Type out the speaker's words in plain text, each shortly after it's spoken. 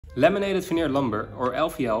Laminated veneer lumber, or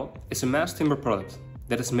LVL, is a mass timber product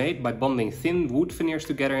that is made by bonding thin wood veneers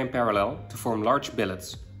together in parallel to form large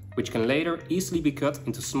billets, which can later easily be cut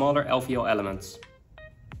into smaller LVL elements.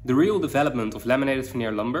 The real development of laminated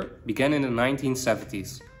veneer lumber began in the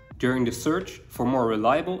 1970s, during the search for more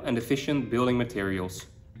reliable and efficient building materials.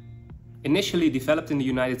 Initially developed in the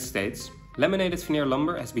United States, laminated veneer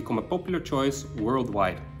lumber has become a popular choice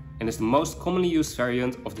worldwide and is the most commonly used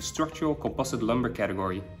variant of the structural composite lumber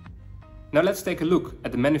category. Now let's take a look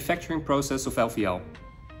at the manufacturing process of LVL.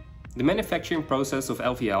 The manufacturing process of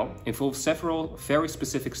LVL involves several very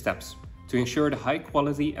specific steps to ensure the high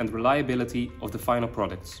quality and reliability of the final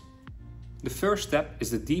products. The first step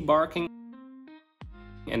is the debarking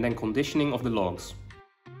and then conditioning of the logs.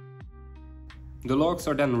 The logs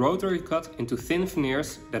are then rotary cut into thin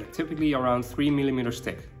veneers that are typically around 3 mm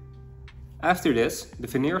thick. After this, the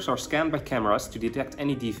veneers are scanned by cameras to detect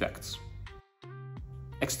any defects.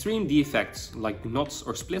 Extreme defects like knots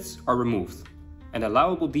or splits are removed, and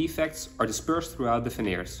allowable defects are dispersed throughout the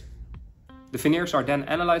veneers. The veneers are then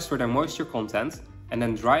analyzed for their moisture content and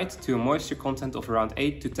then dried to a moisture content of around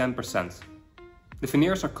 8 to 10%. The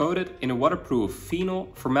veneers are coated in a waterproof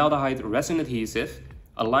phenol formaldehyde resin adhesive,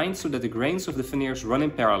 aligned so that the grains of the veneers run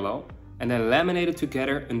in parallel, and then laminated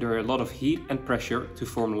together under a lot of heat and pressure to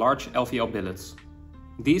form large LVL billets.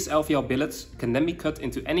 These LVL billets can then be cut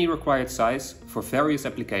into any required size for various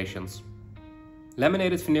applications.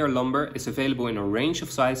 Laminated veneer lumber is available in a range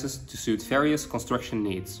of sizes to suit various construction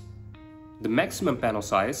needs. The maximum panel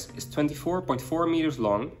size is 24.4 meters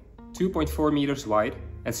long, 2.4 meters wide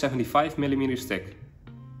and 75 millimeters thick.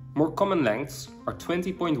 More common lengths are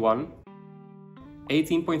 20.1,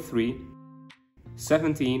 18.3,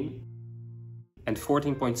 17 and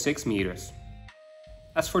 14.6 meters.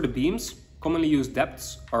 As for the beams, commonly used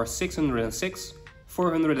depths are 606,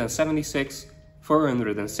 476,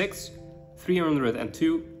 406,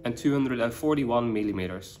 302 and 241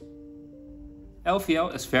 millimeters.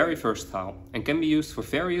 LVL is very versatile and can be used for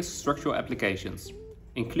various structural applications,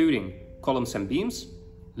 including columns and beams,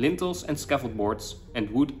 lintels and scaffold boards, and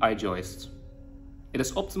wood I-joists. It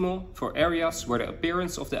is optimal for areas where the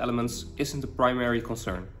appearance of the elements isn't the primary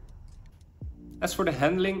concern. As for the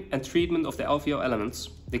handling and treatment of the LVL elements,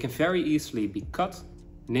 they can very easily be cut,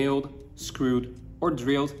 nailed, screwed or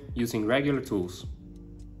drilled using regular tools.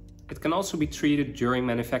 It can also be treated during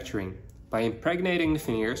manufacturing by impregnating the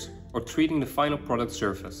veneers or treating the final product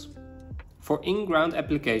surface. For in-ground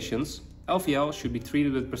applications, LVL should be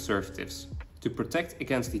treated with preservatives to protect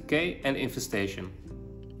against decay and infestation.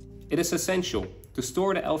 It is essential to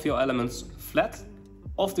store the LVL elements flat,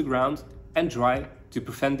 off the ground and dry to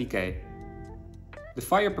prevent decay. The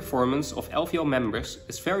fire performance of LVL members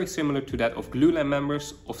is very similar to that of glulam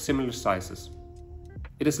members of similar sizes.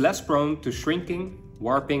 It is less prone to shrinking,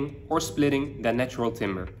 warping or splitting than natural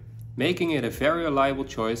timber, making it a very reliable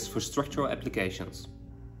choice for structural applications.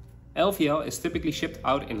 LVL is typically shipped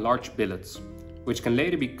out in large billets, which can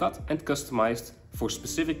later be cut and customized for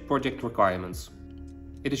specific project requirements.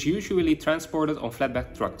 It is usually transported on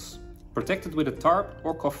flatbed trucks, protected with a tarp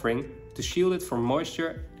or covering to shield it from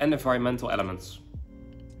moisture and environmental elements.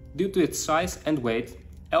 Due to its size and weight,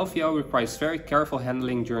 LVL requires very careful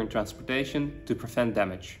handling during transportation to prevent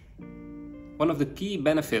damage. One of the key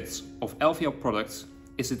benefits of LVL products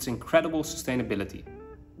is its incredible sustainability.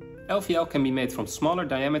 LVL can be made from smaller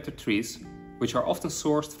diameter trees, which are often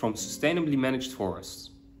sourced from sustainably managed forests.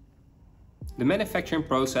 The manufacturing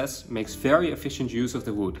process makes very efficient use of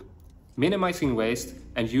the wood, minimizing waste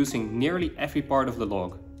and using nearly every part of the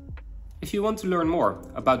log. If you want to learn more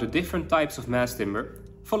about the different types of mass timber,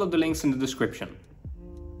 follow the links in the description.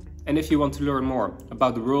 And if you want to learn more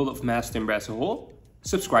about the world of mass timber as a whole,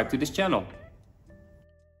 subscribe to this channel.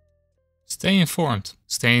 Stay informed,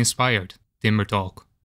 stay inspired. TimberTalk.